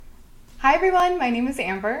Hi everyone, my name is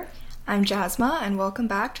Amber. I'm Jasma, and welcome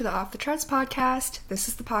back to the Off the Charts podcast. This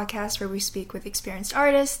is the podcast where we speak with experienced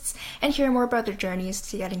artists and hear more about their journeys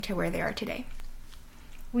to getting to where they are today.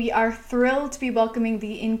 We are thrilled to be welcoming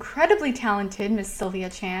the incredibly talented Miss Sylvia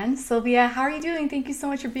Chan. Sylvia, how are you doing? Thank you so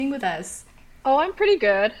much for being with us. Oh, I'm pretty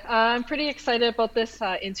good. I'm pretty excited about this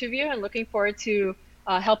interview and looking forward to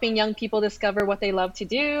helping young people discover what they love to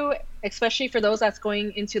do, especially for those that's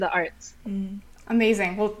going into the arts.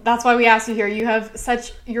 Amazing. Well, that's why we asked you here. You're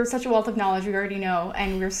such a wealth of knowledge, we already know,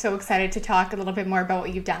 and we're so excited to talk a little bit more about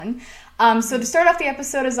what you've done. So to start off the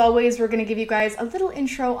episode, as always, we're going to give you guys a little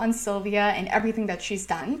intro on Sylvia and everything that she's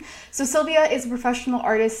done. So Sylvia is a professional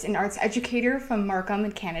artist and arts educator from Markham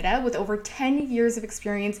in Canada with over 10 years of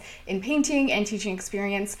experience in painting and teaching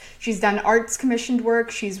experience. She's done arts commissioned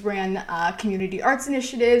work, she's ran community arts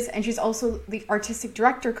initiatives, and she's also the artistic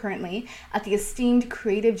director currently at the esteemed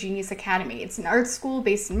Creative Genius Academy. It's an art school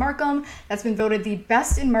based in Markham that's been voted the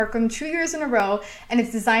best in Markham 2 years in a row, and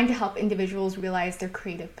it's designed to help individuals realize their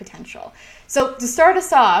creative potential. So to start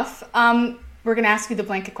us off, we're going to ask you the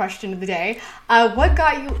blanket question of the day. What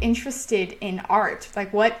got you interested in art?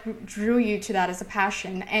 Like, what drew you to that as a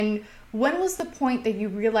passion? And when was the point that you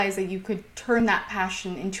realized that you could turn that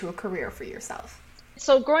passion into a career for yourself?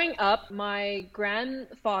 So growing up, my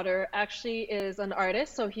grandfather actually is an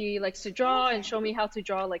artist, so he likes to draw and show me how to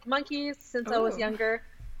draw like monkeys since I was younger.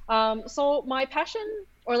 So my passion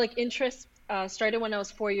or like interest started when I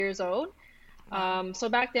was 4 years old. So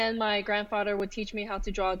back then, my grandfather would teach me how to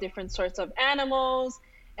draw different sorts of animals,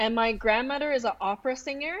 and my grandmother is an opera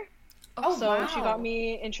singer. So she got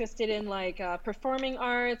me interested in like performing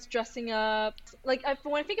arts, dressing up. Like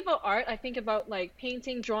when I think about art, I think about like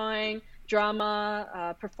painting, drawing,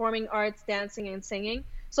 drama, performing arts, dancing, and singing.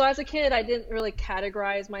 So as a kid, I didn't really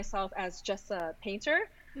categorize myself as just a painter.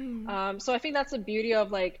 So I think that's the beauty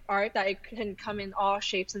of like art, that it can come in all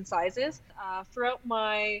shapes and sizes. Throughout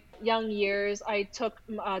my young years, I took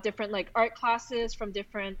different like art classes from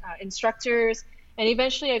different instructors, and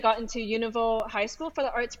eventually I got into Univille High School for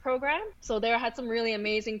the arts program. So there I had some really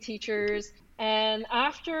amazing teachers. And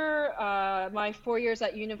after my 4 years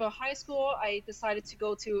at Univille High School, I decided to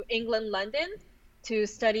go to England, London to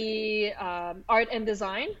study art and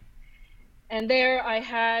design. And there I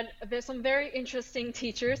had some very interesting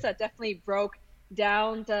teachers that definitely broke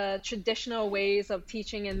down the traditional ways of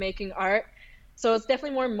teaching and making art. So it's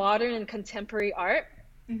definitely more modern and contemporary art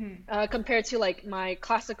compared to like my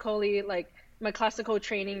classical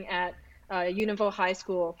training at Univille High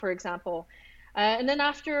School, for example. And then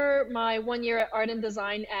after my 1 year at art and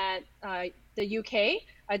design at the UK,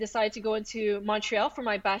 I decided to go into Montreal for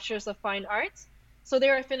my Bachelor's of Fine Arts. So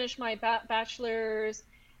there I finished my bachelor's.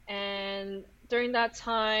 And during that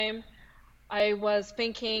time, I was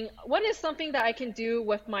thinking, what is something that I can do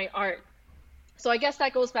with my art? So I guess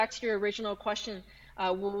that goes back to your original question,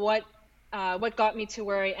 what got me to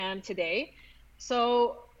where I am today?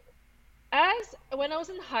 So when I was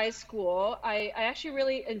in high school, I actually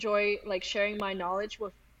really enjoy like sharing my knowledge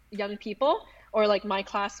with young people or like my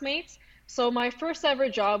classmates. So my first ever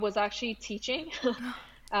job was actually teaching.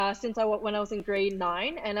 When I was in grade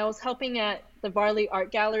 9, and I was helping at the Varley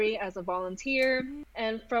Art Gallery as a volunteer.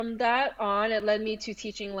 And from that on, it led me to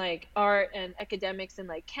teaching like art and academics in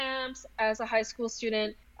like camps as a high school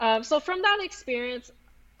student. So from that experience,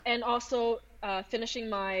 and also finishing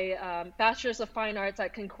my Bachelor's of Fine Arts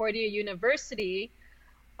at Concordia University,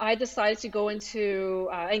 I decided to go into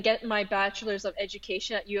and get my Bachelor's of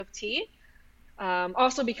Education at U of T.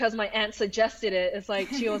 Also because my aunt suggested it. It's like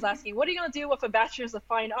she was asking, what are you going to do with a Bachelor's of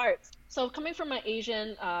Fine Arts? So coming from my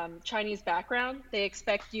Asian Chinese background, they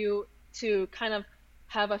expect you to kind of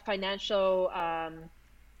have a financial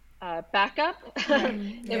backup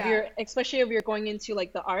especially if you're going into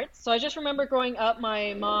like the arts. So I just remember growing up,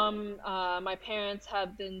 my mom, my parents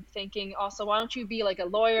have been thinking also, why don't you be like a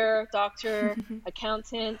lawyer, doctor,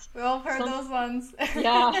 accountant? We all heard those ones.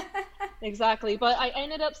 Yeah, exactly. But I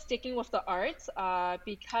ended up sticking with the arts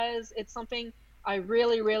because it's something I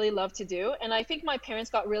really, really love to do. And I think my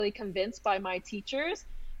parents got really convinced by my teachers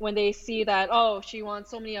when they see that, oh, she won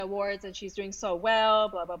so many awards and she's doing so well,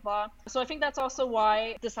 blah, blah, blah. So I think that's also why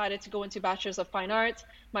I decided to go into Bachelor's of Fine Arts.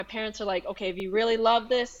 My parents are like, okay, if you really love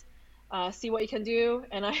this, see what you can do.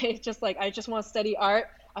 And I just want to study art.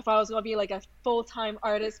 I thought I was going to be like a full-time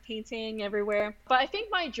artist painting everywhere. But I think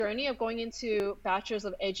my journey of going into Bachelor's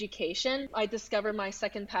of Education, I discovered my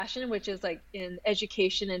second passion, which is like in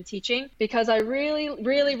education and teaching, because I really,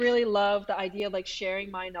 really, really love the idea of like sharing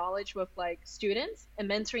my knowledge with like students and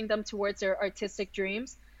mentoring them towards their artistic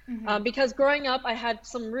dreams. Because growing up, I had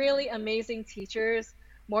some really amazing teachers,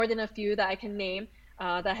 more than a few that I can name.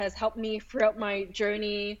 that has helped me throughout my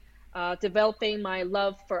journey, developing my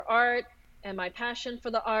love for art and my passion for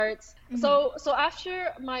the arts. So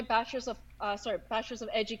after my bachelor's of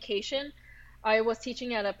education, I was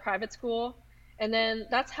teaching at a private school, and then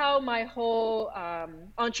that's how my whole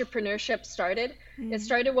entrepreneurship started. It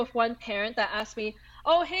started with one parent that asked me,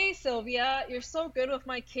 "Oh, hey Sylvia, you're so good with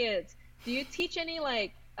my kids. Do you teach any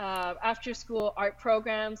like after school art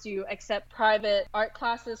programs? Do you accept private art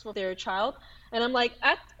classes with their child?" And I'm like,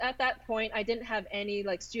 at that point, I didn't have any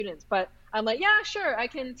like students, but I'm like, yeah, sure, I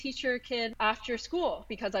can teach your kid after school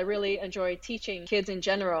because I really enjoy teaching kids in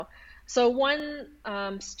general. So one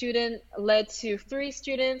student led to 3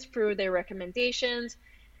 students through their recommendations,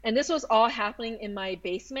 and this was all happening in my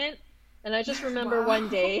basement. And I just remember one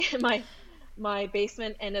day my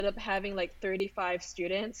basement ended up having like 35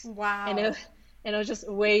 students. Wow. And it was just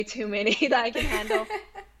way too many that I could handle.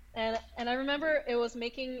 And I remember it was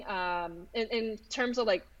making in terms of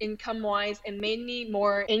like income wise, it made me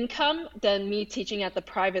more income than me teaching at the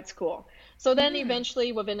private school. So then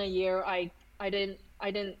eventually within a year I didn't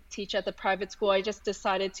teach at the private school. I just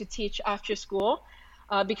decided to teach after school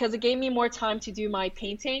because it gave me more time to do my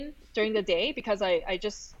painting during the day, because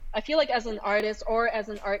I feel like as an artist or as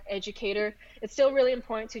an art educator, it's still really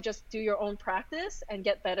important to just do your own practice and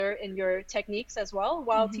get better in your techniques as well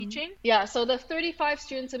while teaching. Yeah, so the 35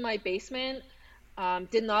 students in my basement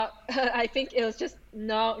did not, I think it was just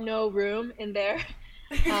no room in there.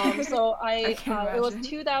 So it was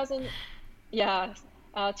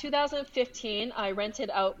 2015, I rented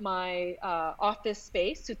out my office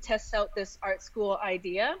space to test out this art school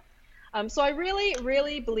idea. So I really,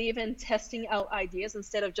 really believe in testing out ideas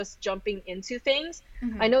instead of just jumping into things.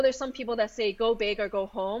 I know there's some people that say go big or go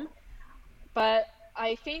home, but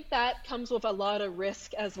I think that comes with a lot of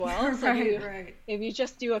risk as well. So if you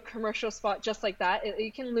just do a commercial spot just like that,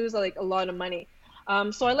 you can lose like a lot of money.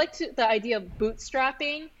 So I like the idea of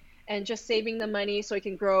bootstrapping and just saving the money so it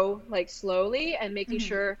can grow like slowly and making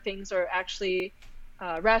sure things are actually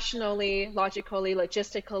rationally, logically,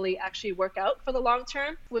 logistically actually work out for the long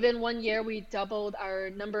term. Within 1 year, we doubled our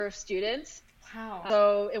number of students. Wow.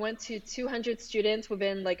 So it went to 200 students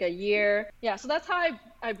within like a year. Yeah, so that's how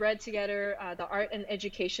I bred together the art and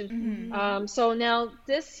education. So now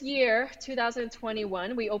this year,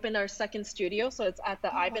 2021, we opened our second studio. So it's at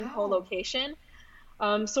the Ivanhoe location.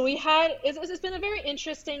 So it's been a very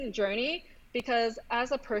interesting journey because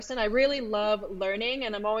as a person, I really love learning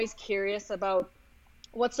and I'm always curious about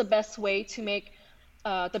what's the best way to make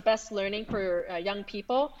the best learning for young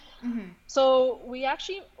people. So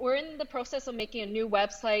we're in the process of making a new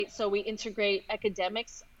website. So we integrate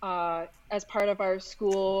academics as part of our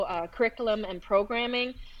school curriculum and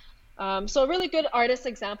programming. So a really good artist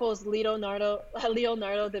example is Leonardo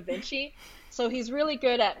da Vinci. So he's really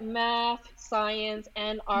good at math, science,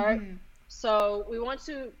 and art. So we want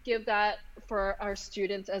to give that for our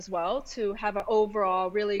students as well, to have an overall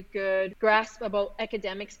really good grasp about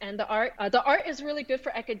academics and the art. The art is really good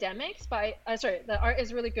for academics, but the art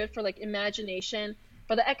is really good for like imagination,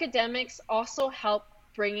 but the academics also help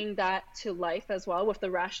bringing that to life as well with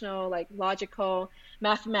the rational, like logical,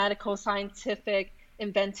 mathematical, scientific,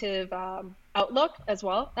 inventive outlook as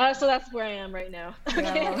well. So that's where I am right now.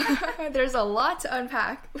 Wow. There's a lot to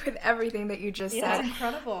unpack with everything that you just said. That's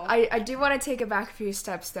incredible. I do want to take it back a few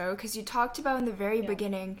steps though, because you talked about in the very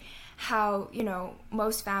beginning how,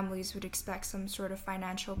 most families would expect some sort of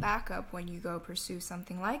financial backup when you go pursue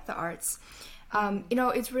something like the arts.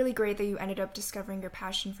 It's really great that you ended up discovering your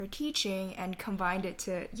passion for teaching and combined it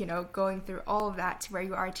to, going through all of that to where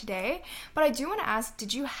you are today. But I do want to ask,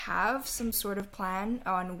 did you have some sort of plan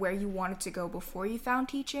on where you wanted to go before you found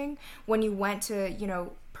teaching when you went to,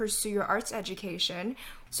 pursue your arts education?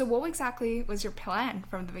 So what exactly was your plan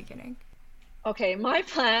from the beginning? Okay, my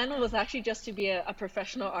plan was actually just to be a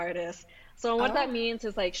professional artist. So what that means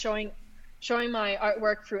is like showing my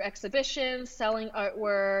artwork through exhibitions, selling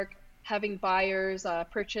artwork, having buyers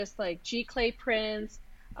purchase like G-clay prints.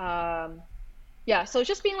 So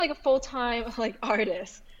just being like a full-time like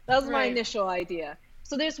artist. That was my initial idea.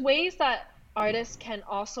 So there's ways that artists can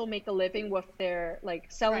also make a living with their like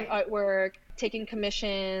selling artwork, taking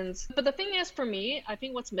commissions. But the thing is, for me, I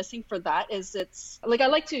think what's missing for that is it's like I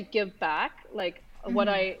like to give back like what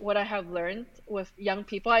I have learned with young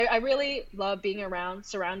people. I really love being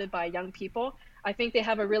surrounded by young people. I think they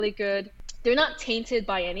have a really good, they're not tainted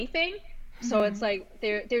by anything. So it's like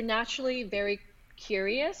they're naturally very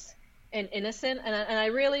curious and innocent, and I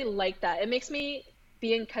really like that. It makes me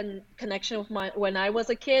be in connection with when I was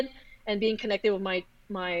a kid and being connected with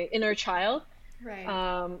my inner child.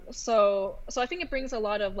 So I think it brings a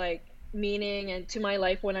lot of like meaning and to my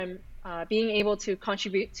life when I'm being able to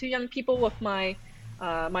contribute to young people with my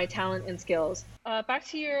talent and skills. Back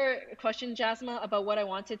to your question, Jasmine, about what I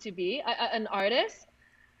wanted to be, an artist.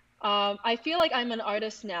 I feel like I'm an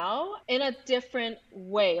artist now in a different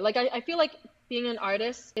way. Like I feel like being an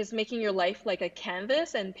artist is making your life like a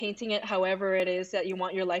canvas and painting it however it is that you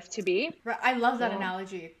want your life to be. Right, I love that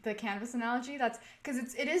analogy, the canvas analogy. That's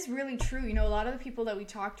because it is really true. You know, a lot of the people that we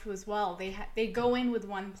talk to as well, they go in with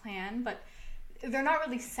one plan, but they're not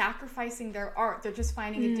really sacrificing their art. They're just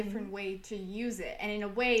finding a different way to use it, and in a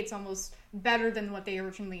way, it's almost better than what they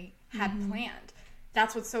originally had planned.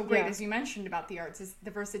 That's what's so great, as you mentioned about the arts, is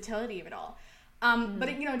the versatility of it all.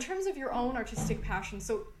 But you know, in terms of your own artistic passion,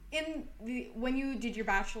 so when you did your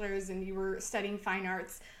bachelor's and you were studying fine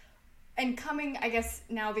arts, and coming, I guess,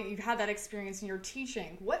 now that you've had that experience in your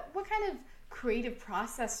teaching, what kind of creative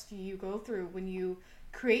process do you go through when you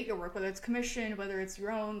create your work, whether it's commissioned, whether it's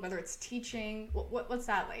your own, whether it's teaching? What's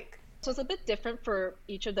that like? So it's a bit different for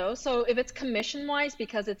each of those. So if it's commission wise,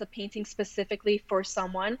 because it's a painting specifically for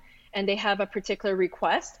someone and they have a particular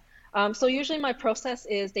request. So usually my process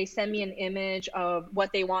is they send me an image of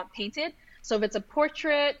what they want painted. So if it's a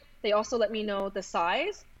portrait, they also let me know the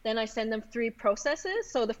size. Then I send them 3 processes.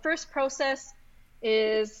 So the first process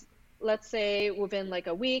is, let's say, within like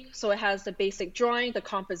a week. So it has the basic drawing, the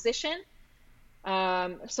composition.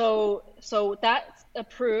 So that's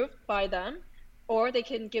approved by them, or they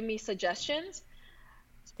can give me suggestions,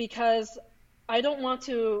 because I don't want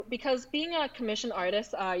to, because being a commissioned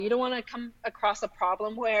artist, you don't want to come across a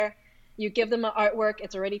problem where you give them an artwork,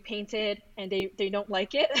 it's already painted, and they don't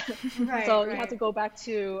like it. Right, So right. you have to go back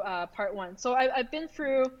to part 1. So I've been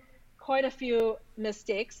through quite a few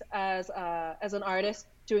mistakes as an artist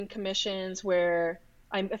doing commissions where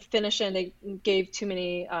I finished and they gave too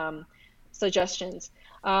many suggestions,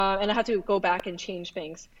 and I had to go back and change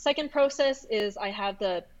things. Second process is I have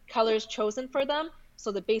the colors chosen for them,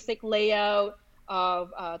 so the basic layout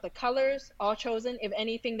of the colors all chosen. If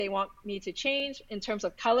anything they want me to change in terms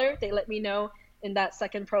of color, they let me know in that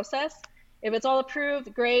second process. If it's all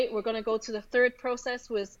approved, great. We're going to go to the third process,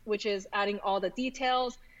 which is adding all the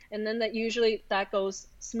details, and then that goes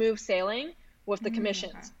smooth sailing with the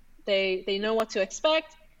commissions. Okay. They know what to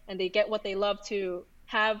expect, and they get what they love to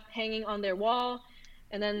have hanging on their wall,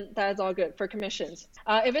 and then that's all good for commissions.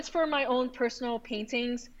 If it's for my own personal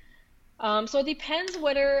paintings, so it depends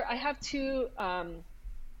whether I have two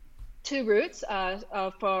routes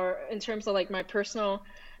for in terms of like my personal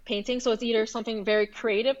painting. So it's either something very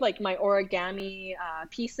creative, like my origami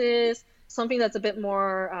pieces, something that's a bit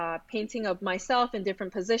more painting of myself in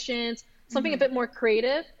different positions, something a bit more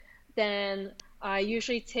creative. Then I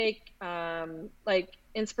usually take like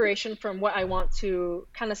inspiration from what I want to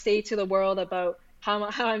kind of say to the world about how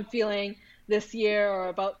I'm feeling this year, or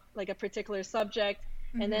about like a particular subject.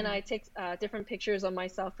 And then I take different pictures of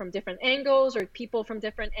myself from different angles, or people from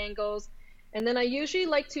different angles. And then I usually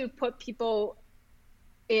like to put people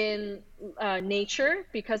in nature,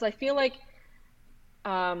 because I feel like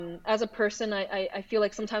as a person, I feel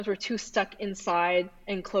like sometimes we're too stuck inside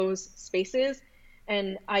enclosed spaces.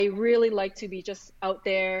 And I really like to be just out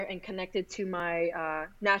there and connected to my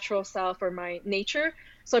natural self, or my nature.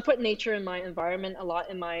 So I put nature in my environment a lot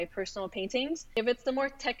in my personal paintings. If it's the more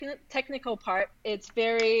technical part, it's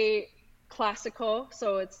very classical.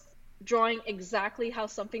 So it's drawing exactly how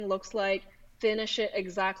something looks like, finish it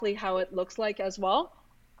exactly how it looks like as well.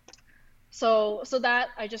 So that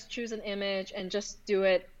I just choose an image and just do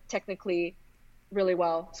it technically really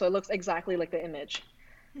well, so it looks exactly like the image.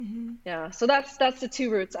 Yeah, so that's the 2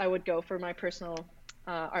 routes I would go for my personal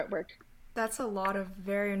artwork. That's a lot of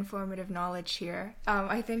very informative knowledge here.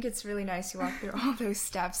 I think it's really nice you walk through all those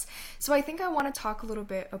steps. So I think I want to talk a little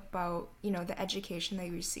bit about, the education that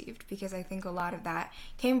you received, because I think a lot of that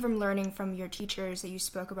came from learning from your teachers that you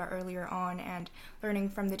spoke about earlier on, and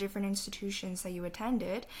learning from the different institutions that you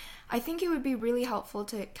attended. I think it would be really helpful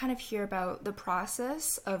to kind of hear about the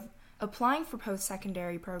process of applying for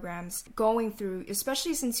post-secondary programs, going through,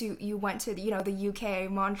 especially since you went to the UK,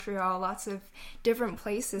 Montreal, lots of different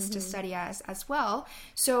places to study as well.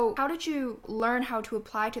 So how did you learn how to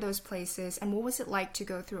apply to those places, and what was it like to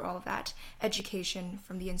go through all of that education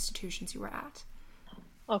from the institutions you were at?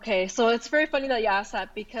 Okay, so it's very funny that you asked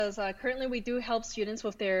that, because currently we do help students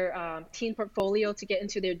with their teen portfolio to get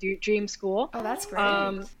into their dream school. Oh, that's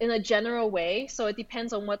great. In a general way. So it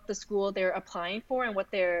depends on what the school they're applying for and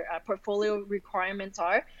what their portfolio requirements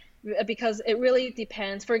are, because it really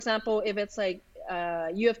depends. For example, if it's like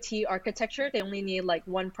U of T architecture, they only need like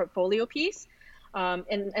 1 portfolio piece,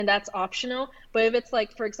 and that's optional. But if it's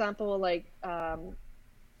like, for example, like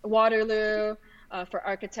Waterloo, for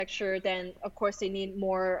architecture, then of course they need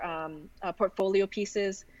more portfolio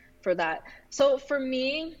pieces for that. So for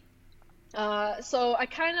me, so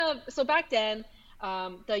back then,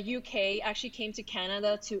 the UK actually came to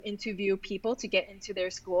Canada to interview people to get into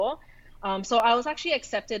their school. So I was actually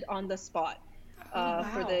accepted on the spot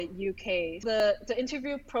for the UK. The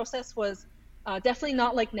interview process was definitely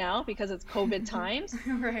not like now because it's COVID times.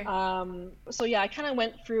 Right. So yeah, I kind of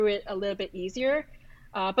went through it a little bit easier.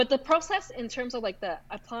 But the process in terms of like the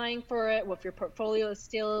applying for it with your portfolio is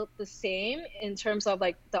still the same in terms of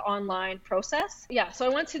like the online process. Yeah, so I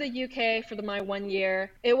went to the UK for my 1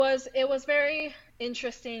 year. It was very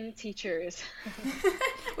interesting teachers.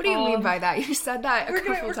 What do you mean by that? You said that a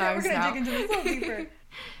couple times we're now. gonna dig into this a little deeper.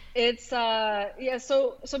 It's yeah,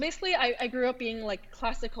 so basically I grew up being like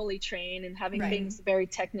classically trained and having things very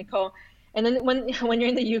technical. And then when you're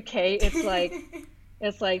in the UK,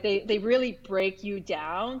 it's like they really break you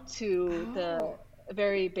down to the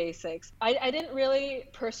very basics. I didn't really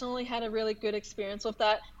personally had a really good experience with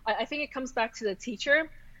that. I think it comes back to the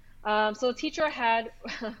teacher. So the teacher I had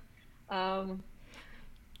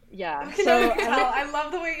yeah. So I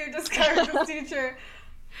love the way you describe this teacher.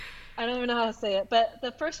 I don't even know how to say it, but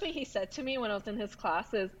the first thing he said to me when I was in his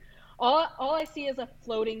class is, all I see is a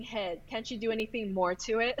floating head. Can't you do anything more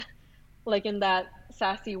to it? Like in that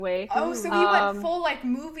sassy way. Oh, so he went full like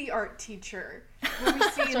movie art teacher. What we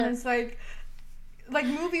see in this like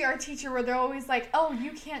movie art teacher where they're always like, oh,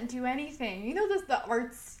 you can't do anything. You know the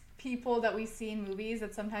arts people that we see in movies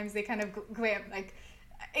that sometimes they kind of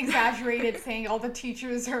exaggerated saying all the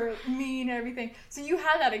teachers are mean and everything. So you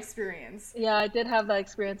had that experience. Yeah, I did have that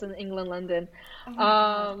experience in England, London.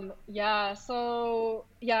 Yeah, so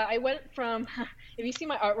yeah, I went from if you see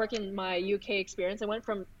my artwork in my UK experience, I went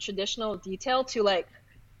from traditional detail to like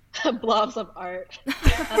blobs of art.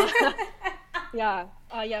 I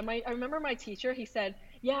remember my teacher, he said,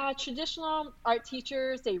 yeah, traditional art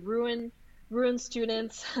teachers, they ruin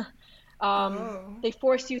students. They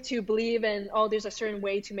force you to believe in, there's a certain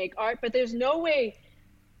way to make art, but there's no way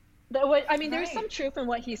there's some truth in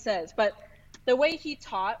what he says, but the way he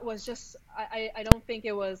taught was just, I don't think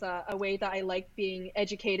it was a way that I liked being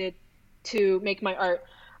educated to make my art.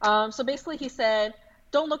 So basically he said,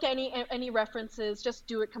 don't look at any references, just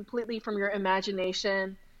do it completely from your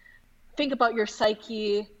imagination. Think about your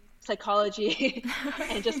psychology,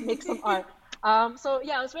 and just make some art. So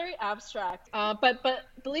yeah, it was very abstract. But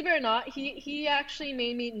believe it or not, he actually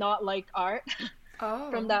made me not like art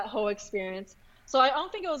from that whole experience. So I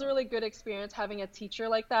don't think it was a really good experience having a teacher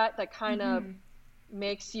like that kind of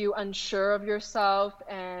makes you unsure of yourself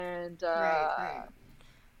and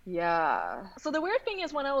yeah. So the weird thing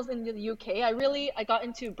is when I was in the UK, I got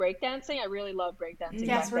into breakdancing. I really love breakdancing.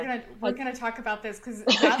 Yes, we're gonna talk about this because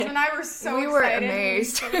Jasmine and I were so excited. We were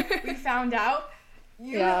amazed. We found out.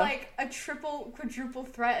 You're like a triple, quadruple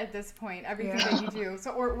threat at this point, everything that you do.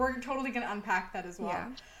 So we're totally going to unpack that as well.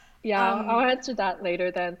 Yeah, I'll answer that later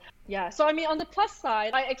then. Yeah, so I mean, on the plus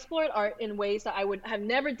side, I explored art in ways that I would have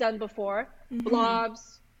never done before.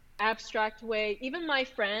 Blobs, abstract way. Even my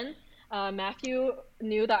friend, Matthew,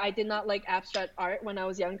 knew that I did not like abstract art when I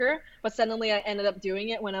was younger, but suddenly I ended up doing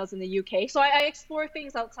it when I was in the UK. So I explore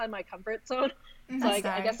things outside my comfort zone. So I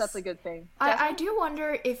guess that's a good thing. I do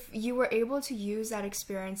wonder if you were able to use that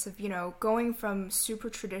experience of, going from super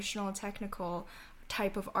traditional technical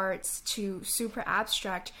type of arts to super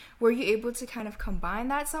abstract. Were you able to kind of combine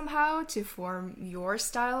that somehow to form your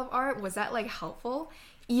style of art? Was that like helpful,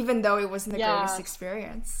 even though it wasn't the greatest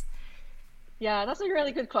experience? Yeah, that's a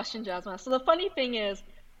really good question, Jasmine. So the funny thing is,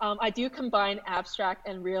 I do combine abstract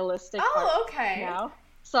and realistic art now.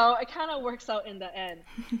 So it kind of works out in the end.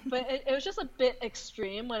 But it was just a bit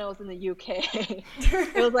extreme when I was in the UK.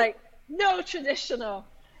 It was like, no traditional,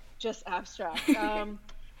 just abstract.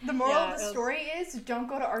 The moral of the story is don't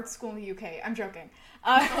go to art school in the UK. I'm joking.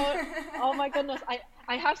 Oh my goodness.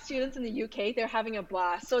 I have students in the UK. They're having a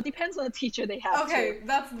blast. So it depends on the teacher they have. Okay, too.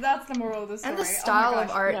 That's the moral of the story. And the style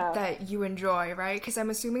of art that you enjoy, right? Because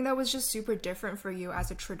I'm assuming that was just super different for you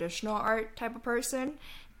as a traditional art type of person.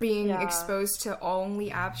 Being exposed to only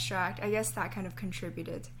abstract, I guess that kind of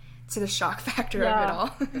contributed to the shock factor of it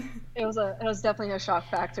all. It was definitely a shock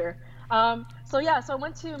factor. So I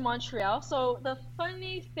went to Montreal. So the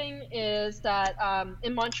funny thing is that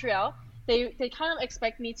in Montreal, they kind of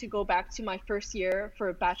expect me to go back to my first year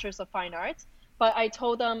for Bachelor's of Fine Arts. But I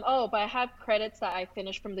told them, but I have credits that I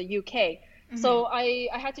finished from the UK. So I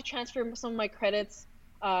had to transfer some of my credits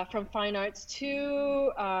from Fine Arts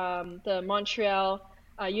to the Montreal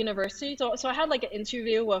University. So I had like an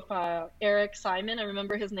interview with Eric Simon. I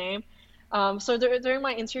remember his name. So during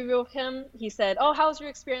my interview with him, he said, "Oh, how's your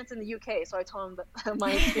experience in the UK?" So I told him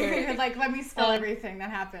my experience. Like, let me spill everything that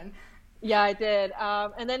happened. Yeah, I did.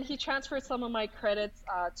 And then he transferred some of my credits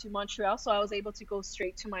to Montreal, so I was able to go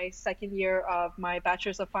straight to my second year of my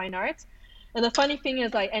Bachelor's of Fine Arts. And the funny thing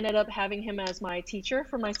is, I ended up having him as my teacher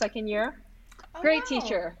for my second year. Oh, Great wow.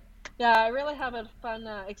 teacher. Yeah, I really have a fun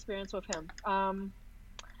experience with him.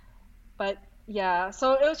 But yeah,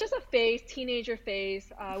 so it was just a phase, teenager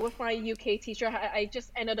phase. With my UK teacher, I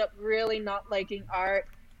just ended up really not liking art.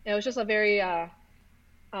 It was just a very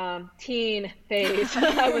teen phase,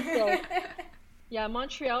 I would say. Yeah,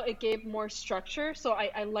 Montreal, it gave more structure, so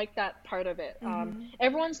I like that part of it.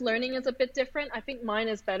 Everyone's learning is a bit different. I think mine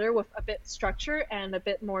is better with a bit structure and a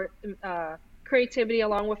bit more creativity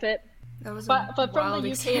along with it. That was But from wild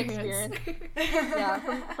the UK experience.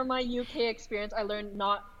 yeah, from my UK experience, I learned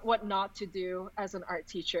what not to do as an art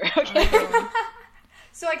teacher. Okay.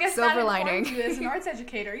 So I guess Silver that lining. informed you as an arts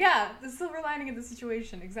educator. Yeah, the silver lining of the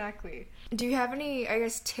situation, exactly. Do you have any, I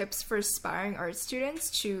guess, tips for aspiring art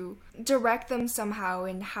students to direct them somehow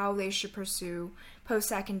in how they should pursue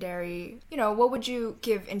post-secondary? You know, what would you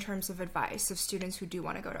give in terms of advice of students who do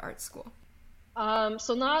want to go to art school?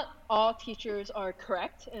 So not all teachers are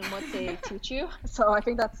correct in what they teach you. So I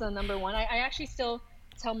think that's the number one. I actually still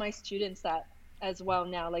tell my students that as well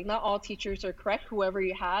now. Like, not all teachers are correct, whoever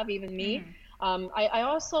you have, even me. I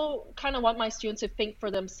also kind of want my students to think for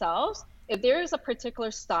themselves. If there is a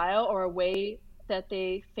particular style or a way that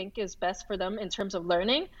they think is best for them in terms of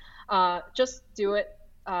learning, just do it.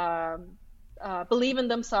 Believe in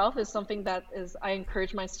themselves is something that I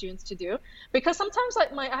encourage my students to do, because sometimes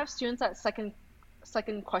I have students that second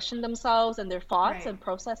question themselves and their thoughts and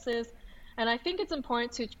processes, and I think it's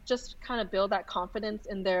important to just kind of build that confidence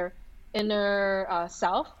in their inner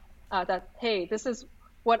self, that, hey, this is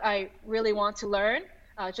what I really want to learn.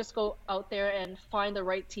 Just go out there and find the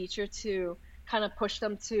right teacher to kind of push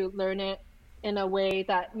them to learn it in a way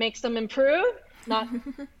that makes them improve,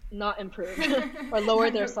 not improve or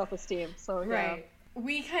lower their self-esteem. So yeah. Right.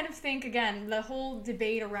 We kind of think, again, the whole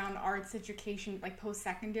debate around arts education, like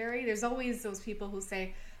post-secondary, there's always those people who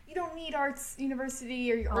say, you don't need arts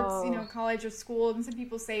university or arts, college or school. And some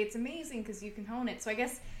people say it's amazing because you can hone it. So I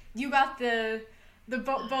guess you got the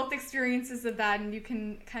both experiences of that, and you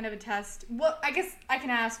can kind of attest. I guess I can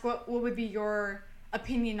ask, what would be your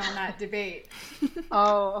opinion on that debate?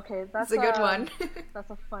 Oh, okay. That's a good one. That's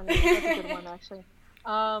a good one, actually.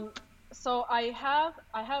 So I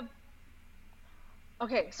have.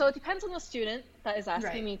 Okay, so it depends on the student that is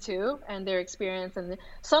asking me too, and their experience. And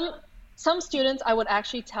some students, I would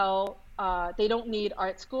actually tell they don't need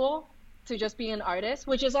art school to just be an artist,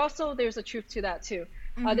 which is also, there's a truth to that too.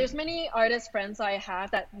 There's many artist friends I have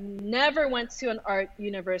that never went to an art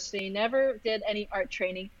university, never did any art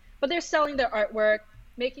training, but they're selling their artwork,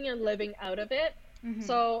 making a living out of it.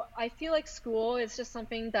 So I feel like school is just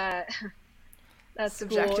something that's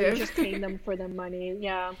subjective. School, you're just paying them for the money.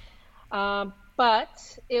 Yeah.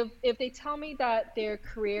 But if they tell me that their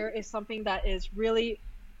career is something that is really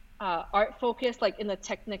art focused, like in the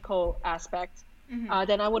technical aspect,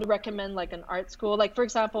 then I would recommend like an art school. Like, for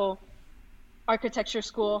example, architecture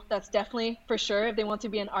school, that's definitely for sure if they want to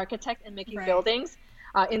be an architect and making buildings.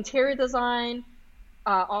 Interior design,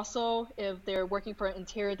 also if they're working for an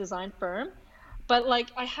interior design firm. But like,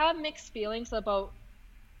 I have mixed feelings about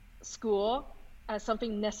school as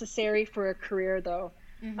something necessary for a career though.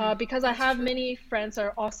 Because I have many friends that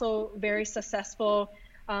are also very successful.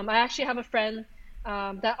 I actually have a friend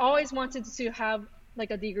that always wanted to have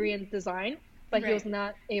like a degree in design, but he was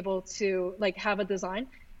not able to like have a design.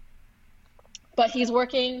 But he's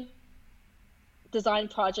working design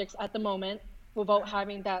projects at the moment without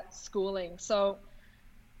having that schooling. So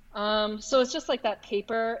it's just like that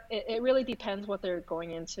paper. It really depends what they're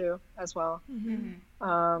going into as well.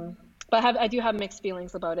 But I do have mixed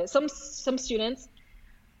feelings about it. Some students,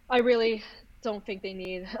 I really don't think they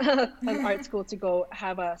need an art school to go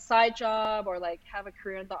have a side job or like have a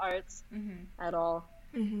career in the arts at all.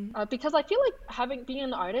 Because I feel like being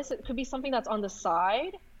an artist, it could be something that's on the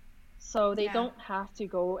side, so they don't have to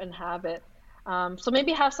go and have it. So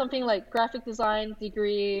maybe have something like graphic design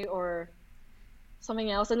degree or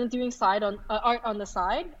something else, and then doing art on the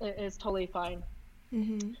side is totally fine.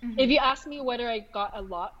 If you ask me whether I got a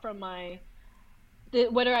lot from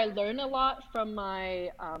whether I learned a lot from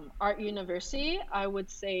my art university, I would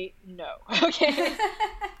say no. Okay.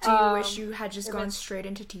 Do you wish you had just gone straight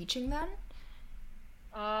into teaching then?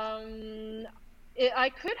 I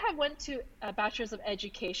could have went to a bachelor's of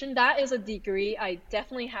education. That is a degree I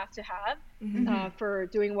definitely have to have for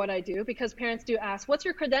doing what I do, because parents do ask, what's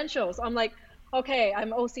your credentials? I'm like, okay,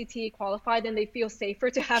 I'm OCT qualified, and they feel safer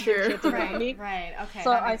to have their True. kids around Right, me. right. Okay,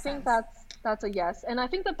 So that I makes think sense. that's a yes. And I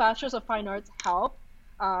think the Bachelor's of Fine Arts help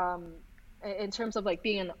um, in terms of like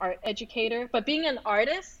being an art educator. But being an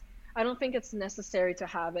artist, I don't think it's necessary to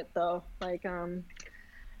have it though. Like,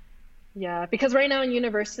 yeah, because right now in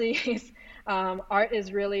universities, art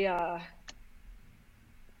is really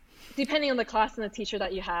depending on the class and the teacher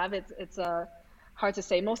that you have, it's hard to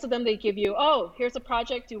say. Most of them they give you, oh, here's a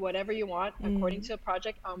project, do whatever you want according to a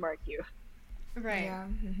project. I'll mark you. Right. Yeah.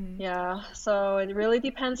 Yeah, so it really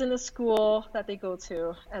depends on the school that they go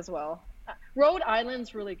to as well. Rhode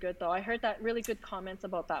Island's really good though. I heard that really good comments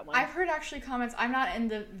about that one. I've heard actually comments. I'm not in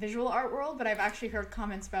the visual art world, but I've actually heard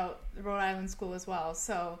comments about the Rhode Island School as well.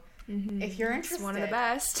 So if you're It's interested, one of the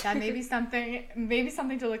best. that may be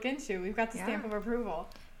something to look into. We've got the stamp of approval.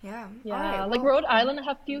 Yeah. Yeah, All right, like well, Rhode Island, I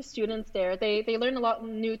have few students there. They learn a lot of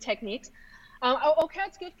new techniques.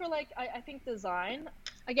 OCAD's good for like I think design.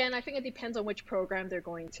 Again, I think it depends on which program they're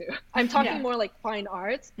going to. I'm talking Yeah. more like fine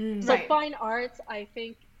arts. So Right. fine arts, I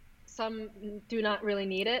think some do not really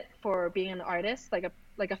need it for being an artist, like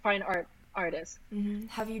a fine art artist.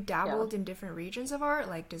 Have you dabbled in different regions of art,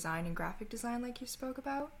 like design and graphic design, like you spoke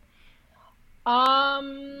about?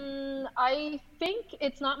 I think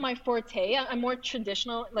it's not my forte. I'm more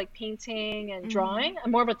traditional, like painting and drawing.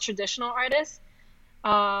 I'm more of a traditional artist.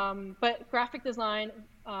 But graphic design,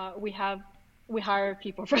 we hire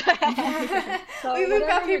people for that. So We've got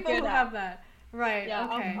whatever you're people who good have at. that. Right. Yeah,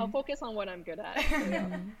 Okay. I'll focus on what I'm good at. So,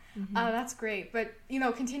 yeah. That's great. But,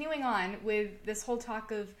 continuing on with this whole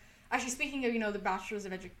talk of, actually speaking of, the Bachelor's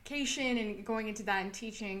of Education and going into that and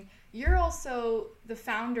teaching, you're also the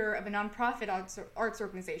founder of a nonprofit arts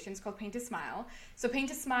organization. It's called Paint to Smile. So Paint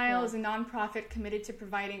to Smile is a nonprofit committed to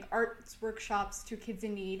providing arts workshops to kids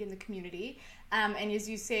in need in the community. And as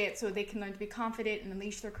you say it, so they can learn to be confident and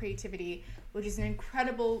unleash their creativity, which is an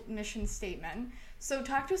incredible mission statement. So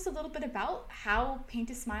talk to us a little bit about how Paint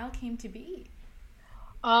to Smile came to be.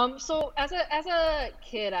 So as a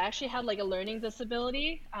kid, I actually had like a learning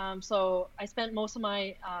disability. So I spent most of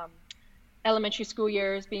my elementary school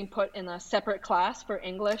years being put in a separate class for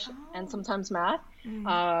English and sometimes math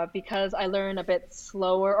because I learn a bit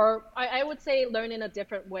slower, or I would say learn in a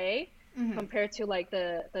different way compared to like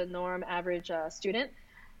the norm average student.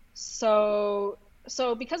 So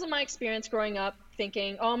because of my experience growing up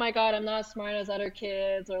thinking, oh my God, I'm not as smart as other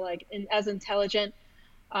kids or like as intelligent,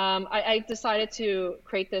 I decided to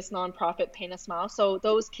create this nonprofit, Paint a Smile. So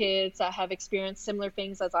those kids that have experienced similar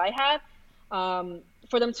things as I have,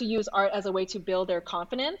 for them to use art as a way to build their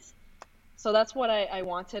confidence. So that's what I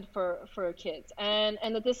wanted for kids. And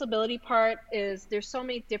the disability part is there's so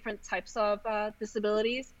many different types of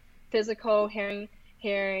disabilities, physical, hearing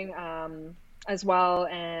as well.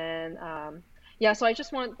 And yeah, so I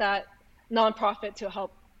just want that nonprofit to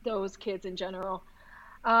help those kids in general.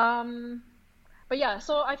 But yeah,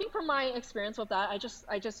 so I think from my experience with that, I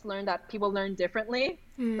just learned that people learn differently.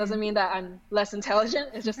 Doesn't mean that I'm less intelligent.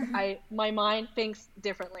 It's just my mind thinks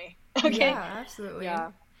differently. Okay. Yeah, absolutely.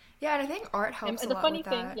 Yeah. Yeah, and I think art helps a the lot funny with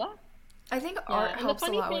thing, that. yeah, I think art and the helps a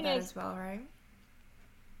funny lot with thing that is, as well, right?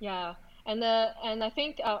 yeah, and I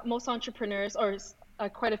think most entrepreneurs or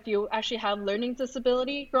quite a few actually have learning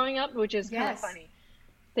disability growing up, which is kind of Yes. funny.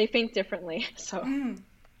 They think differently. So And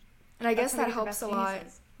I guess how that they make the helps best a lot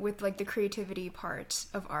geniuses. with like the creativity part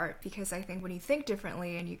of art, because I think when you think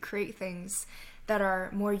differently and you create things that are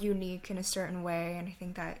more unique in a certain way,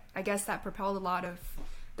 and I guess that propelled a lot of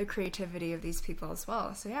the creativity of these people as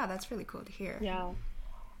well. So yeah, that's really cool to hear. yeah.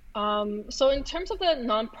 So in terms of the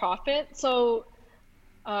nonprofit, so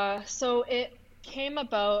it came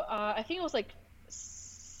about. I think it was like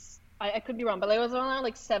I could be wrong, but it was around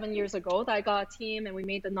like 7 years ago that I got a team and we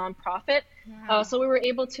made the nonprofit. So we were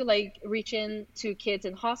able to like reach in to kids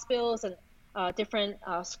in hospitals and different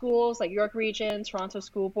schools like York Region, Toronto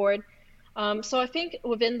School Board. So I think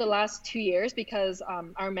within the last 2 years, because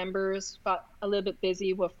our members got a little bit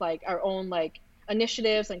busy with like our own like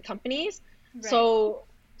initiatives and companies. Right.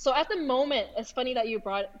 So at the moment, it's funny that you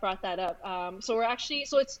brought that up. So we're actually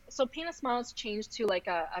so Paint a Smile has changed to like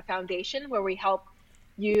a foundation where we help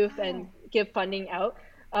youth and give funding out.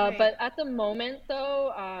 Right. But at the moment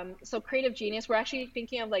though, so Creative Genius, we're actually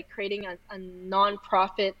thinking of like creating a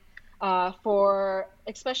nonprofit for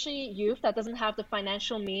especially youth that doesn't have the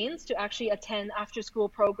financial means to actually attend after school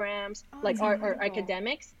programs like that's art or wonderful.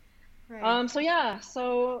 academics. Right. So yeah,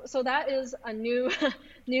 so that is a new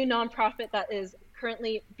new nonprofit that is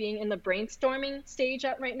currently being in the brainstorming stage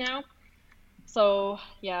right now. So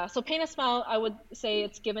yeah, so Paint a Smile, I would say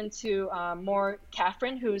it's given to more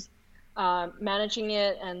Catherine, who's managing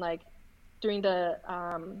it and like doing the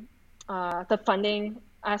the funding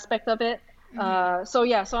aspect of it.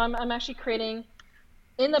 So I'm actually creating,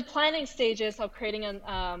 in the planning stages of creating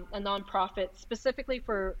a nonprofit specifically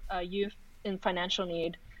for youth in financial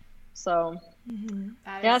need. So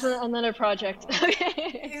that's another project.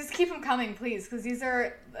 Just keep them coming, please, because these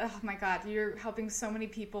are, oh my God, you're helping so many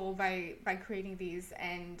people by creating these,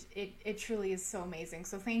 and it truly is so amazing.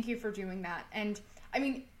 So thank you for doing that. And I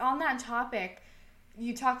mean, on that topic,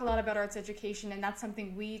 you talk a lot about arts education, and that's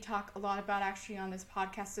something we talk a lot about actually on this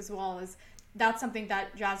podcast as well. Is that's something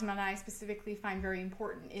that Jasmine and I specifically find very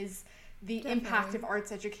important, is the impact of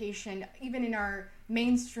arts education, even in our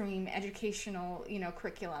mainstream educational,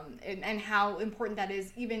 curriculum, and how important that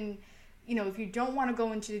is, even, if you don't want to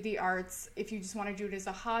go into the arts, if you just want to do it as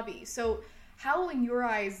a hobby. So how, in your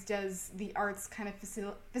eyes, does the arts kind of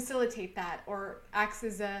facilitate that, or acts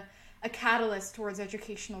as a catalyst towards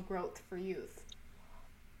educational growth for youth?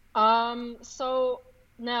 So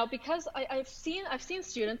now, because I've seen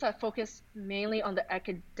students that focus mainly on the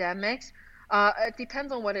academics. It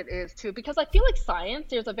depends on what it is too, because I feel like science,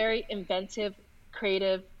 there's a very inventive,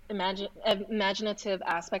 creative, imaginative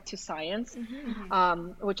aspect to science,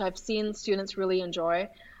 which I've seen students really enjoy.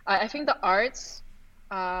 I think the arts,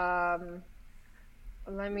 let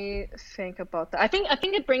me think about that. I think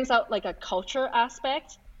it brings out like a culture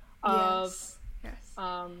aspect of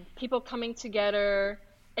people coming together,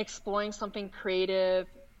 exploring something creative.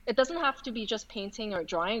 It doesn't have to be just painting or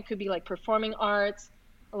drawing. It could be like performing arts,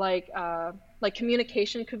 like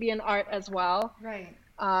communication could be an art as well. Right.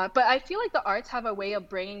 But I feel like the arts have a way of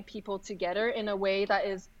bringing people together in a way that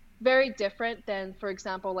is very different than, for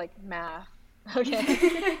example, like math. Okay.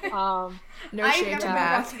 No shade to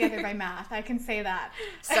math. math. Together by math. I can say that.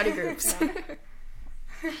 Study groups.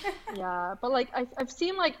 Yeah, but like I've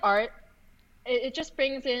seen like art, it just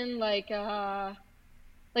brings in like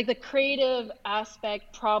the creative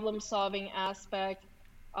aspect, problem solving aspect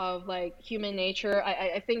of like human nature.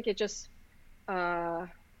 I think it just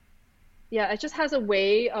it just has a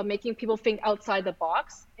way of making people think outside the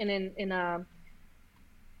box, and in a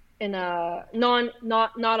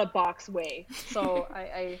not a box way. So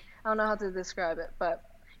I don't know how to describe it, but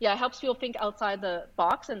yeah, it helps people think outside the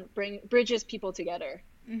box and bridges people together.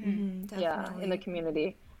 In the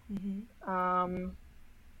community.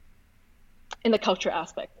 In the culture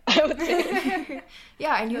aspect, I would say.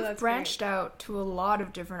 Yeah, and you've branched out to a lot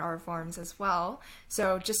of different art forms as well.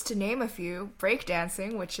 So just to name a few,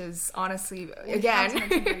 breakdancing, which is honestly, again,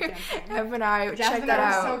 Ev and I checked that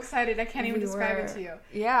out. I'm so excited. I can't even describe it to you.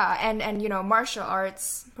 Yeah, and martial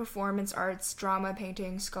arts, performance arts, drama,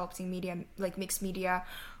 painting, sculpting, media, like mixed media,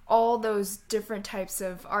 all those different types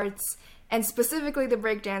of arts. And specifically the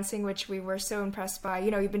breakdancing, which we were so impressed by.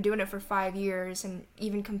 You've been doing it for 5 years and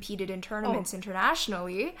even competed in tournaments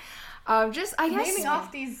internationally. Naming off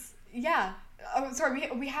these, yeah. Oh, sorry,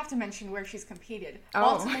 we have to mention where she's competed.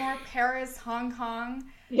 Baltimore, Paris, Hong Kong.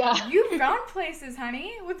 Yeah. You've gone places,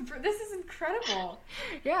 honey. This is incredible.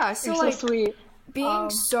 Yeah, so you're so sweet. Being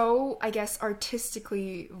so, I guess,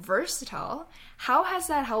 artistically versatile, how has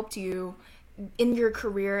that helped you in your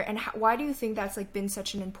career, and why do you think that's like been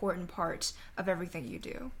such an important part of everything you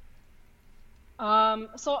do?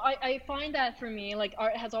 So I find that for me, like,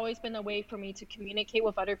 art has always been a way for me to communicate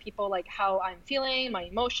with other people, like how I'm feeling, my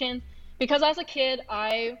emotions. Because as a kid,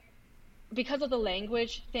 because of the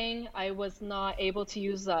language thing, I was not able to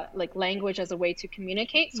use like language as a way to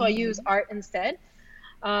communicate. So I use art instead.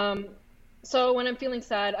 So when I'm feeling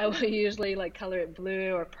sad, I will usually like color it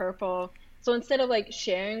blue or purple. So instead of like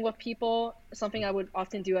sharing with people, something I would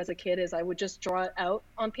often do as a kid is I would just draw it out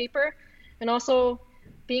on paper. And also,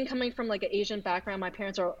 coming from like an Asian background, my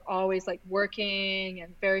parents are always like working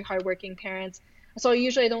and very hardworking parents. So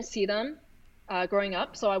usually I don't see them growing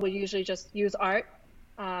up. So I would usually just use art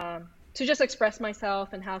to just express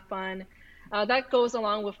myself and have fun. That goes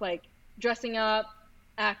along with like dressing up,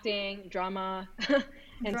 acting, drama,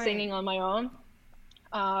 and singing on my own.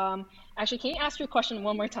 Actually, can you ask your question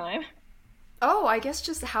one more time? Oh, I guess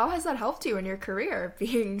just how has that helped you in your career,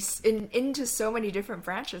 being into so many different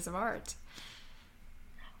branches of art?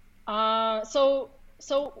 So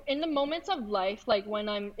in the moments of life, like when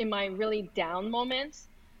I'm in my really down moments,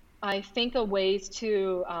 I think of ways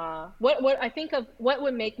to what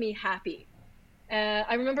would make me happy.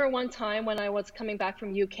 I remember one time when I was coming back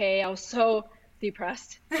from UK, I was so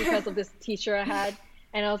depressed because of this teacher I had.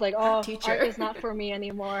 And I was like, art is not for me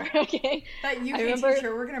anymore. Okay. That UK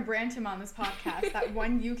teacher, we're going to brand him on this podcast. That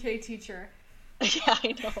one UK teacher. Yeah,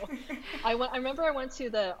 I know. I remember I went to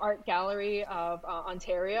the art gallery of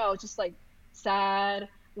Ontario. I was just like sad,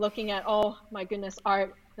 looking at, oh my goodness,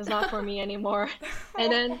 art is not for me anymore.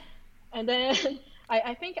 And then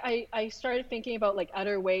I think I started thinking about like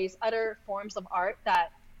other ways, other forms of art that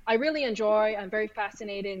I really enjoy. I'm very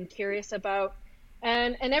fascinated and curious about.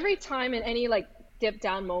 And every time in any like dip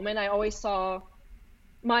down moment, I always saw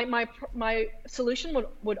my solution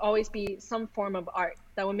would always be some form of art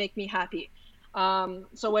that would make me happy.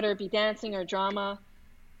 So whether it be dancing or drama.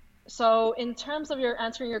 So in terms of your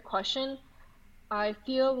answering your question, I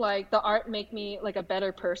feel like the art make me like a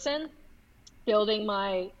better person, building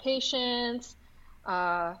my patience,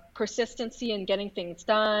 persistency in getting things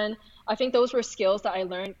done. I think those were skills that I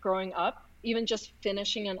learned growing up, even just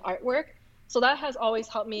finishing an artwork. So that has always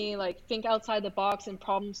helped me like think outside the box and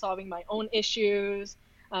problem solving my own issues.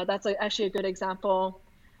 That's actually a good example.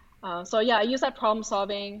 So yeah, I use that problem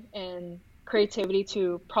solving and creativity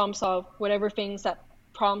to problem solve whatever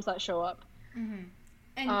problems that show up.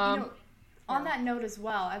 And you Um, know, on that note as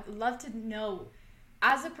well, I'd love to know,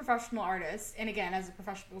 as a professional artist, and again as a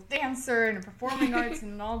professional dancer and a performing arts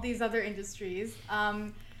and all these other industries,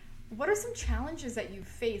 what are some challenges that you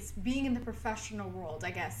face being in the professional world,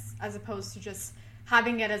 I guess, as opposed to just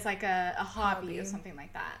having it as like a hobby or something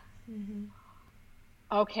like that?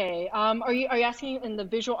 okay. Are you asking in the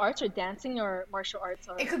visual arts or dancing or martial arts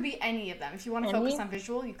It or could be any of them. If you want to focus any? on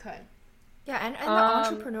visual, you could. Yeah, and the Um,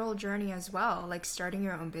 entrepreneurial journey as well, like starting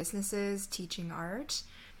your own businesses, teaching art,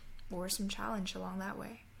 or some challenge along that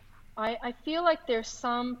way. I feel like there's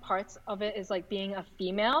some parts of it is like being a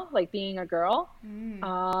female, like being a girl.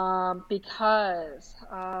 Because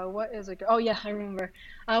what is it? Oh yeah, I remember.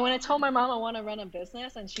 When I told my mom I want to run a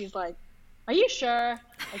business, and she's like, "Are you sure?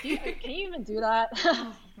 Like, can you even do that?"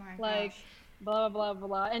 Oh my Like, gosh. blah blah blah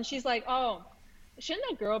blah. And she's like, "Oh, shouldn't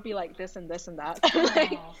a girl be like this and this and that?"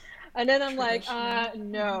 Like, Oh. and then I'm like, Traditional.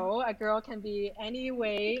 no, a girl can be any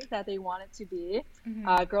way that they want it to be.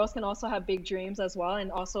 Girls can also have big dreams as well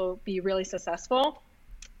and also be really successful,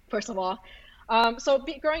 first of all.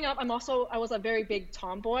 Growing up, I was a very big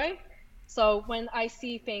tomboy. So when I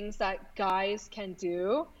see things that guys can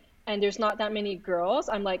do and there's not that many girls,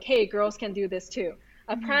 I'm like, hey, girls can do this too.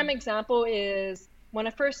 A prime example is when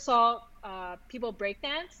I first saw people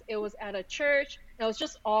breakdance, it was at a church, and it was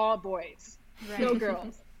just all boys, no Right.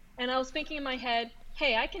 girls. And I was thinking in my head,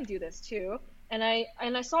 hey, I can do this too. And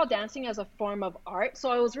I saw dancing as a form of art, so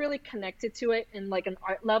I was really connected to it in like an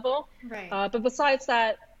art level. Right. But besides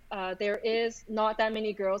that, there is not that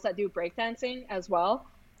many girls that do breakdancing as well.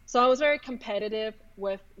 So I was very competitive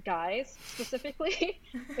with guys specifically.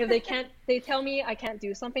 If they tell me I can't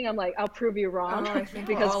do something, I'm like, I'll prove you wrong Oh, I think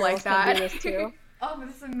we're because all girls like can do that. this too. Oh, but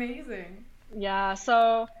it's amazing. Yeah,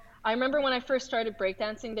 so I remember when I first started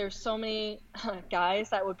breakdancing, there's so many guys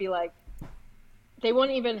that would be like, they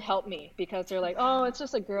wouldn't even help me because they're like, oh, it's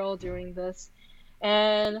just a girl doing this.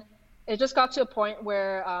 And it just got to a point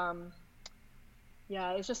where,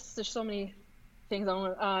 yeah, it's just, there's so many things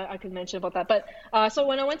I could mention about that. But so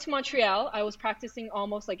when I went to Montreal, I was practicing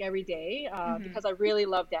almost like every day because I really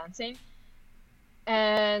love dancing.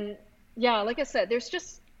 And yeah, like I said,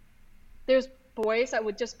 there's boys that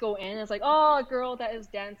would just go in and it's like, oh, a girl that is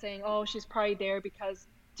dancing, oh, she's probably there because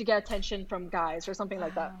to get attention from guys or something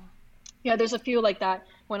like that. Wow. Yeah, there's a few like that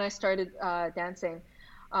when I started dancing.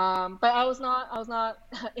 But I was not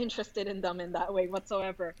interested in them in that way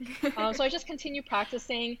whatsoever. So I just continued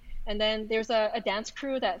practicing, and then there's a dance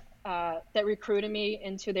crew that recruited me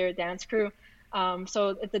into their dance crew.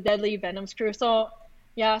 So it's the Deadly Venoms crew. So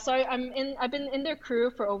yeah, so I've been in their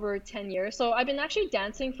crew for over 10 years. So I've been actually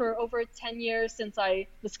dancing for over 10 years since I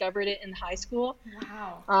discovered it in high school.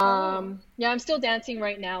 Wow. Yeah, I'm still dancing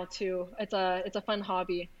right now too. It's a fun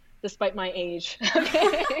hobby despite my age.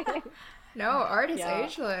 Okay. No, art is Yeah.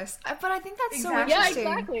 ageless. But I think that's so Exactly. Yeah, interesting.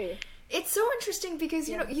 exactly. It's so interesting because,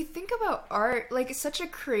 you know, you think about art, like, it's such a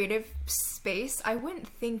creative space. I wouldn't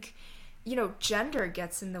think, you know, gender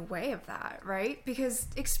gets in the way of that, right? Because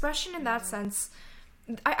expression in that sense,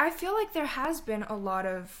 I feel like there has been a lot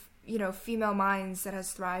of, you know, female minds that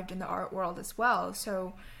has thrived in the art world as well.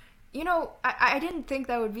 So, you know, I didn't think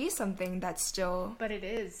that would be something that still But it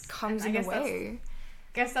is. comes And in I the guess way.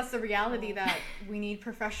 guess that's the reality that we need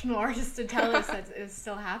professional artists to tell us that is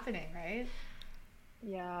still happening, right?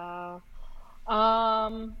 Yeah.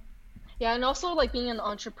 Um, yeah, and also like being an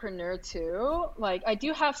entrepreneur too. Like I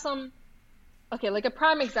do have some, okay, like a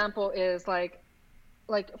prime example is like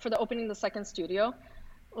for the opening the second studio,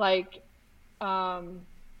 like um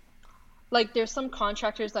like there's some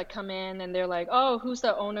contractors that come in and they're like, "Oh, who's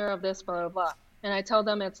the owner of this blah blah blah." And I tell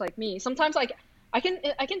them it's like me. Sometimes like I can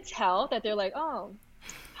tell that they're like, "Oh,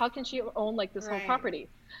 how can she own like this whole Right. property?"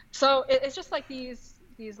 So it's just like these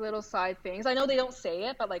little side things. I know they don't say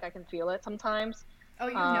it, but like I can feel it sometimes. Oh,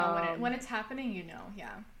 you know when Um, it's happening, you know.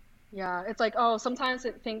 Yeah. Yeah, it's like, oh, sometimes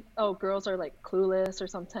it think, oh, girls are like clueless or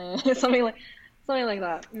something, something like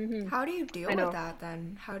that. How do you deal I with know. that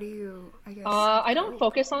then? How do you, I guess, I don't cope?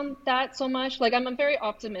 focus on that so much. Like, I'm a very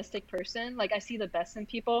optimistic person. Like, I see the best in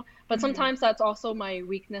people, but Mm-hmm. sometimes that's also my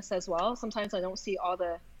weakness as well. Sometimes I don't see all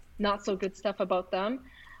the not so good stuff about them.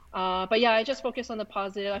 But yeah, I just focus on the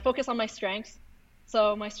positive. I focus on my strengths.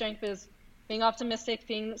 So my strength is being optimistic,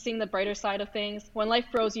 seeing the brighter side of things. When life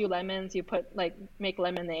throws you lemons, you put like make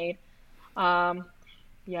lemonade. Um,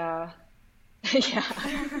 yeah, yeah.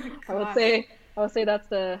 I would Gosh. say I would say that's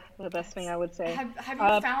the best thing I would say. Have you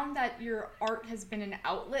Uh, found that your art has been an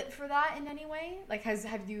outlet for that in any way? Like,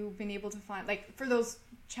 have you been able to find, like, for those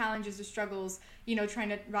challenges or struggles, trying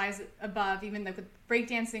to rise above, even like with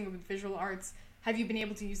breakdancing or with visual arts, have you been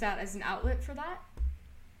able to use that as an outlet for that?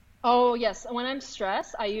 oh yes, when I'm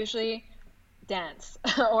stressed, I usually dance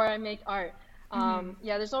or I make art.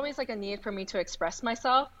 Yeah, there's always like a need for me to express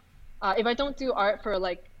myself. If I don't do art for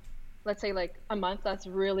like, let's say like a month, that's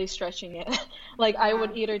really stretching it. Like I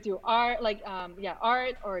would Wow. either do art, like yeah,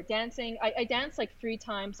 art or dancing. I dance like 3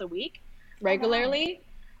 times a week Oh, wow. regularly,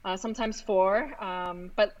 sometimes four.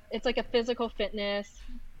 But it's like a physical fitness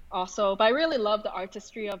also. But I really love the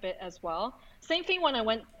artistry of it as well. Same thing when I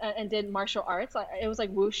went and did martial arts. It was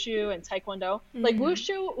like wushu and taekwondo. Like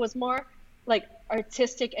wushu was more like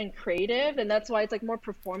artistic and creative, and that's why it's like more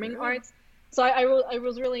performing True. arts. So I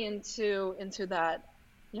was really into that.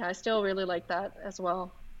 Yeah, I still really like that as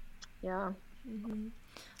well. Yeah.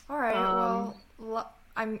 All right. Um, Well,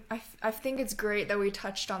 I think it's great that we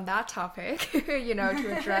touched on that topic,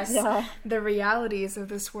 to address yeah. the realities of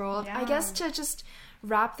this world. I guess Yeah. to just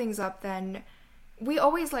wrap things up then, we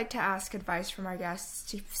always like to ask advice from our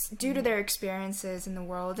guests due to their experiences in the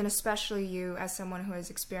world, and especially you as someone who has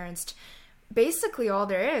experienced basically all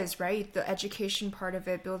there is, right? The education part of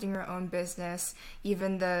it, building your own business,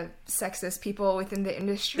 even the sexist people within the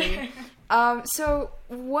industry. So,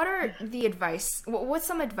 what are the advice? What's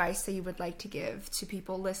some advice that you would like to give to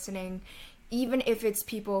people listening, even if it's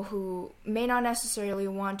people who may not necessarily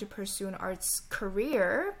want to pursue an arts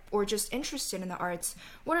career or just interested in the arts?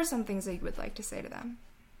 What are some things that you would like to say to them?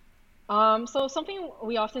 So something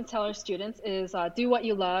we often tell our students is do what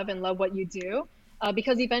you love and love what you do,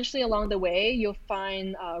 because eventually along the way you'll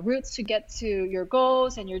find routes to get to your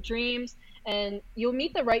goals and your dreams, and you'll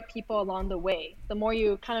meet the right people along the way. The more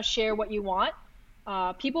you kind of share what you want,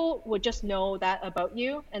 people would just know that about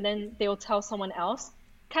you, and then they'll tell someone else,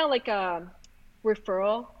 kind of like a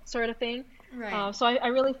referral sort of thing. Right. So I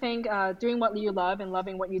really think doing what you love and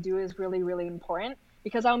loving what you do is really, really important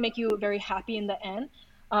because that'll make you very happy in the end.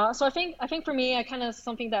 So I think for me, I kind of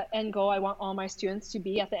something that end goal I want all my students to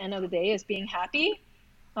be at the end of the day is being happy.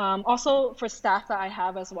 Also for staff that I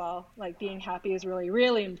have as well, like being happy is really,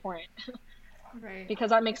 really important Right.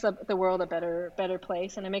 because that makes the world a better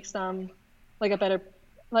place, and it makes them like a better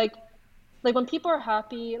like like when people are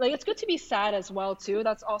happy, like it's good to be sad as well too.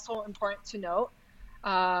 That's also important to note.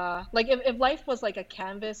 Like if life was like a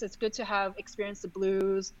canvas, it's good to have experienced the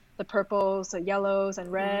blues, the purples, the yellows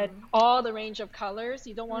and red, all the range of colors.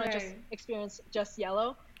 You don't want to just Right. experience just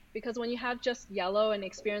yellow because when you have just yellow and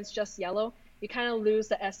experience just yellow, you kind of lose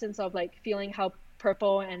the essence of like feeling how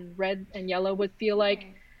purple and red and yellow would feel like.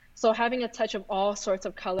 Right. So having a touch of all sorts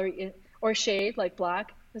of color or shade like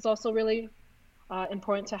black is also really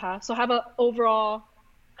important to have. So have an overall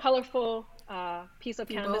colorful piece of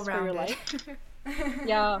Be canvas for your well-rounded. life.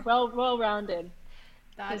 Yeah, well rounded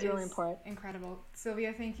That is really is important. incredible.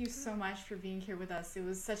 Sylvia, thank you so much for being here with us. It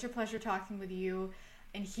was such a pleasure talking with you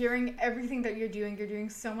and hearing everything that you're doing. You're doing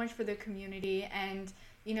so much for the community. And,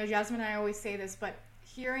 Jasmine and I always say this, but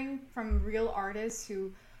hearing from real artists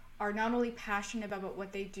who are not only passionate about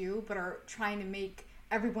what they do, but are trying to make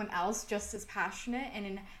everyone else just as passionate and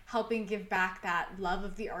in helping give back that love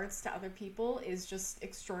of the arts to other people is just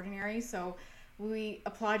extraordinary. So we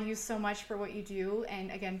applaud you so much for what you do.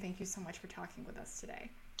 And again, thank you so much for talking with us today.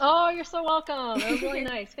 Oh, you're so welcome. It was really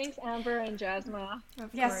nice. Thanks, Amber and Jasmine. Of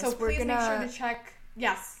Yes, so course, we're please make sure gonna to check,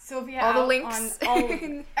 yes, Sylvia all the out links. on all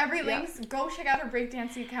every Yeah. links. Go check out her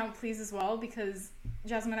breakdancing account, please, as well, because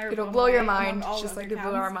Jasmine and I are It'll blown blow your away among mind, all just other like it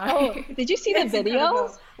blew our accounts. Oh, mind. did you see the It's incredible.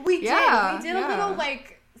 videos? We did. Yeah, We did a yeah. little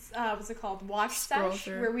what's it called? Watch Scroll sesh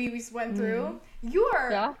through. where we just went through. You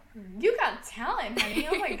Yeah. got talent, honey.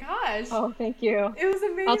 Oh my gosh. Oh, thank you. It was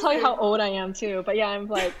amazing. I'll tell you how old I am too. But yeah, I'm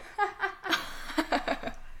like,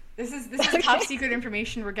 This is top secret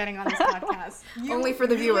information we're getting on this podcast. Only for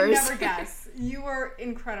the You would viewers. never guess. You were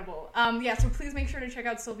incredible. Yeah, so please make sure to check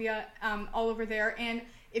out Sylvia all over there. And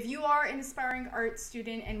if you are an aspiring art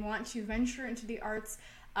student and want to venture into the arts,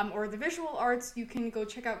 or the visual arts, you can go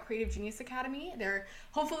check out Creative Genius Academy. They're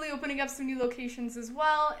hopefully opening up some new locations as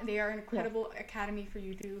well. They are an incredible academy for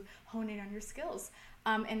you to hone in on your skills.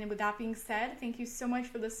 And with that being said, thank you so much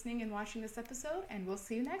for listening and watching this episode, and we'll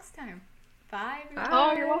see you next time. Bye, everyone.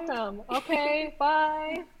 Oh, you're welcome. Okay,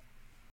 bye.